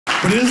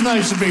But it is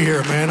nice to be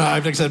here, man.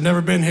 I've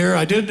never been here.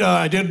 I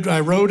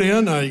rode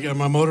in.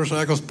 My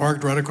motorcycle's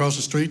parked right across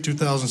the street,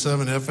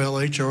 2007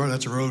 FLHR.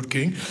 That's a Road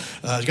King.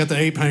 It's got the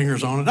ape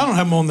hangers on it. I don't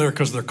have them on there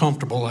because they're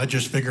comfortable. I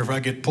just figure if I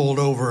get pulled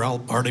over,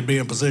 I'll already be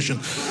in position.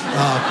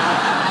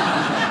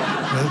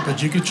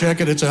 But you can check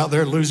it. It's out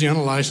there,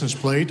 Louisiana license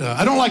plate.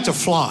 I don't like to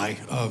fly.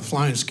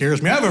 Flying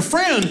scares me. I have a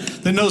friend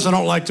that knows I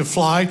don't like to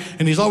fly,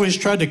 and he's always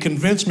tried to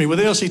convince me with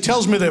this. He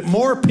tells me that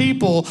more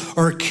people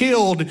are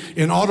killed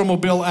in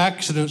automobile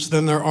accidents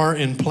than there are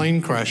in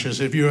plane crashes.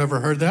 Have you ever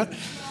heard that?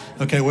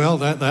 Okay, well,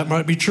 that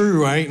might be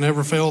true. I ain't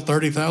never fell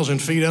 30,000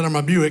 feet out of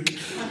my Buick.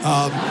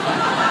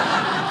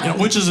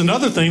 Which is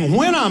another thing.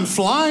 When I'm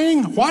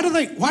flying, why do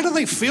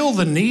they feel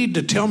the need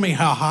to tell me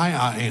how high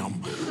I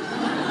am?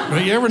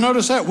 But you ever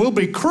notice that? We'll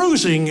be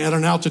cruising at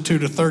an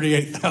altitude of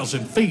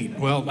 38,000 feet.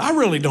 Well, I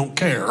really don't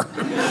care.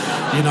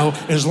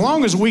 As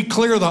long as we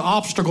clear the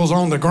obstacles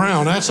on the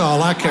ground, that's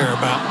all I care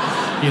about.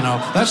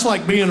 That's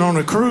like being on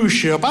a cruise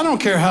ship. I don't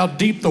care how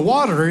deep the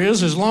water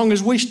is as long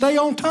as we stay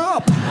on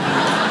top.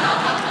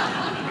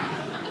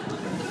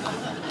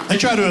 They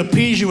try to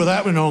appease you with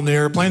that one on the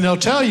airplane. They'll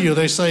tell you,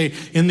 they say,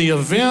 in the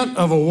event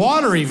of a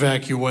water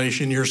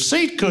evacuation, your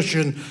seat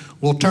cushion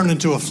will turn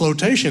into a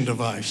flotation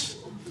device.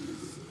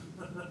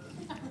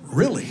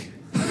 Really?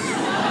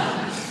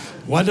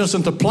 Why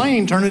doesn't the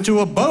plane turn into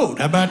a boat?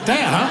 How about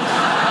that,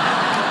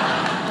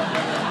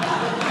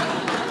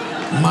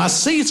 huh? My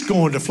seat's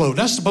going to float.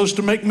 That's supposed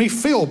to make me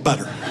feel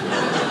better.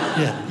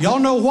 Yeah. Y'all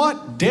know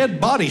what?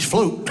 Dead bodies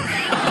float.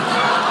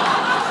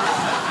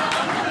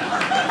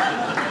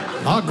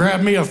 I'll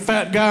grab me a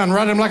fat guy and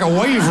ride him like a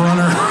wave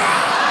runner.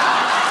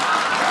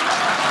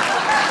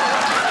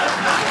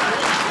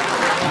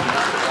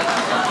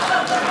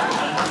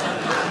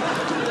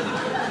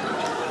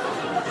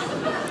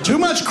 Too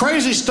much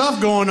crazy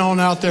stuff going on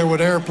out there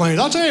with airplanes.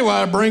 I'll tell you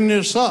why I bring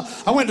this up.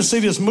 I went to see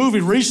this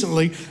movie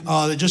recently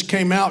that just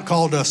came out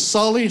called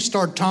Sully,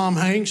 starred Tom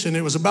Hanks, and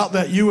it was about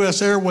that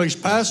U.S. Airways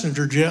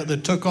passenger jet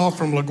that took off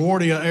from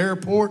LaGuardia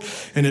Airport,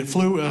 and it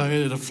flew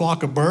in a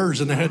flock of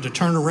birds, and they had to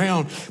turn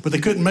around, but they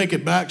couldn't make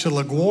it back to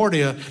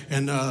LaGuardia,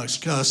 and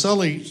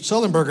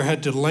Sullenberger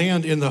had to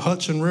land in the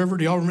Hudson River.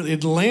 Do y'all remember?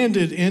 It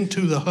landed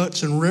into the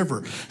Hudson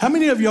River. How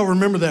many of y'all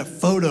remember that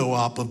photo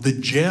op of the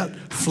jet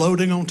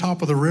floating on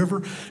top of the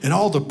river? And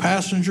all the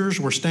passengers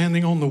were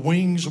standing on the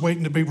wings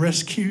waiting to be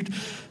rescued.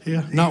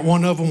 Yeah, not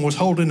one of them was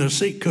holding a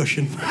seat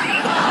cushion.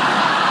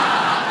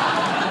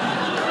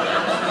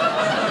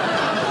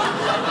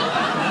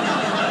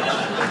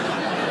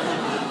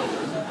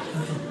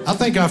 I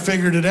think I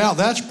figured it out.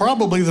 That's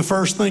probably the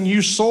first thing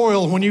you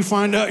soil when you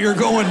find out you're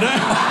going down.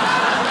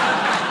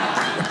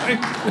 Right?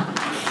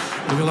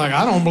 You'll be like,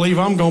 I don't believe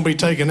I'm going to be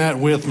taking that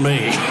with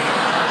me.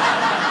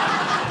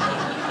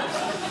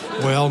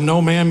 Well, no,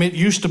 ma'am, it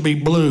used to be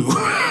blue.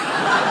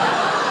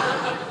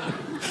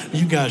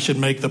 You guys should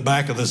make the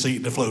back of the seat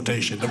the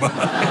flotation device.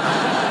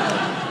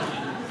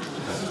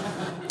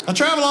 I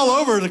travel all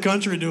over the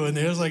country doing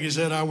this. Like you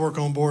said, I work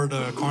on board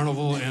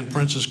Carnival and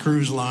Princess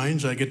Cruise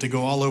Lines. I get to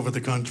go all over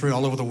the country,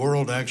 all over the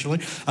world,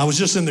 actually. I was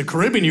just in the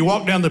Caribbean. You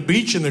walk down the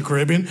beach in the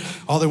Caribbean,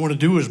 all they want to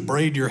do is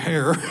braid your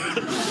hair.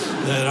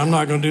 And I'm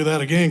not going to do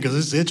that again because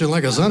it's itching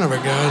like a son of a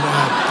gun.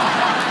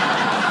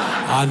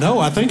 I know.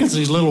 I think it's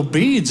these little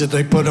beads that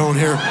they put on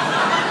here.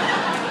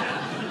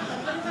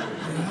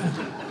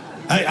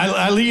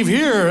 I leave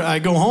here, I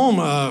go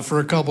home for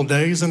a couple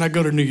days, and I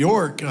go to New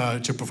York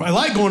to perform. I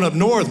like going up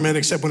north, man,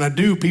 except when I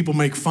do, people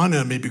make fun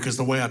of me because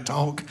of the way I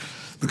talk,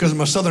 because of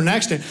my southern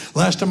accent.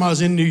 Last time I was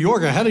in New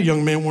York, I had a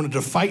young man wanted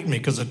to fight me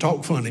because I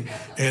talk funny,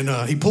 and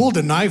he pulled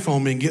a knife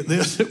on me, and get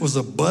this, it was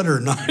a butter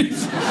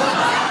knife.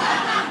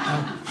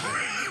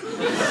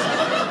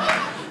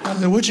 I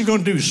said, what you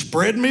gonna do,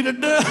 spread me to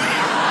death?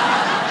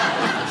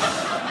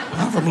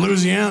 I'm from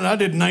Louisiana, I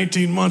did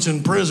 19 months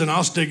in prison,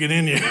 I'll stick it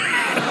in you.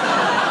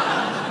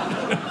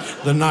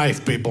 The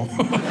knife, people.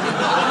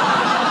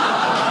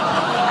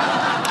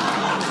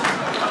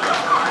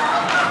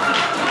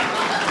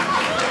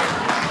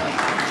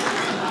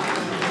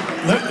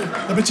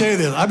 Let me tell you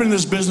this. I've been in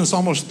this business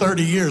almost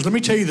 30 years. Let me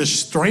tell you the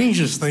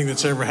strangest thing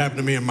that's ever happened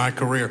to me in my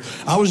career.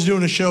 I was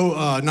doing a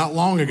show not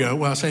long ago.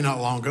 Well, I say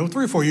not long ago,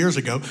 3 or 4 years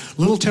ago,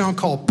 little town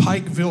called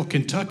Pikeville,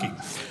 Kentucky.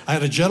 I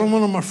had a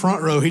gentleman on my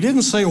front row. He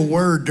didn't say a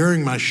word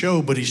during my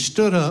show, but he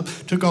stood up,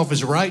 took off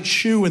his right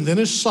shoe and then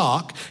his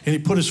sock, and he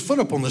put his foot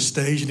up on the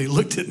stage, and he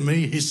looked at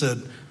me. He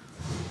said,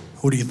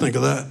 what do you think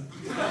of that?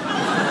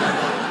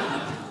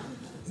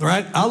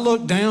 Right? I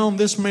looked down.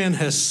 This man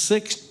has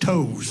 6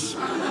 toes.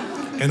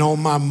 And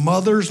on my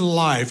mother's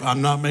life,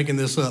 I'm not making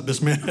this up,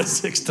 this man has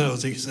 6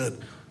 toes. He said,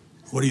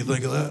 what do you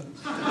think of that?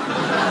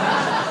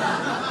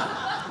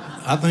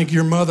 I think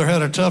your mother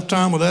had a tough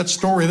time with that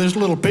story of this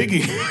little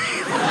piggy.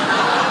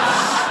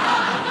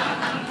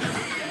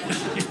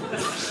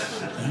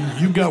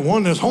 You've got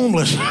one that's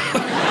homeless.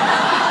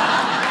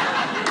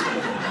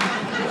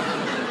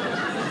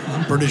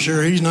 I'm pretty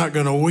sure he's not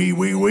gonna wee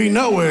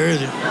nowhere,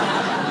 is he?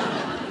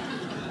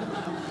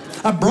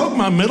 I broke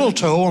my middle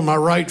toe on my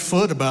right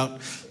foot about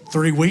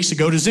 3 weeks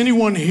ago. Does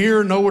anyone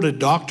here know what a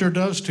doctor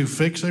does to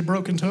fix a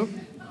broken toe?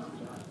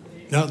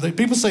 Now,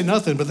 people say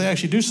nothing, but they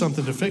actually do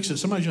something to fix it.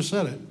 Somebody just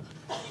said it.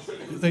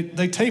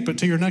 They tape it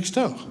to your next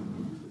toe.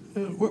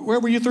 Where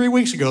were you 3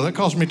 weeks ago? That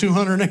cost me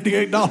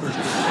 $288.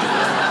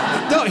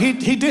 No,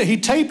 he did. He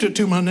taped it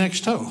to my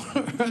next toe.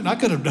 I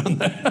could have done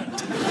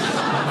that.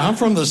 I'm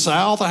from the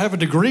South. I have a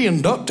degree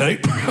in duct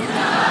tape.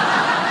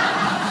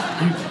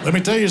 Let me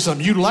tell you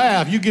something. You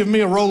laugh. You give me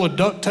a roll of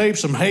duct tape,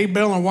 some hay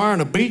bale and wire,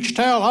 and a beach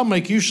towel, I'll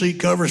make you seat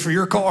covers for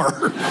your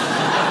car.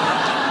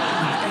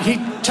 He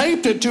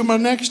taped it to my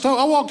next toe.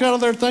 I walked out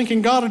of there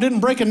thanking God I didn't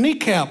break a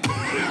kneecap.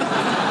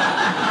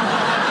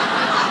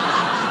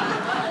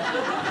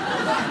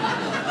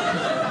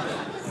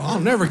 I'll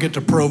never get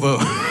to Provo.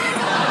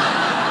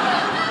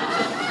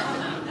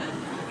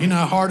 You know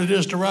how hard it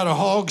is to ride a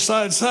hog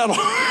side saddle?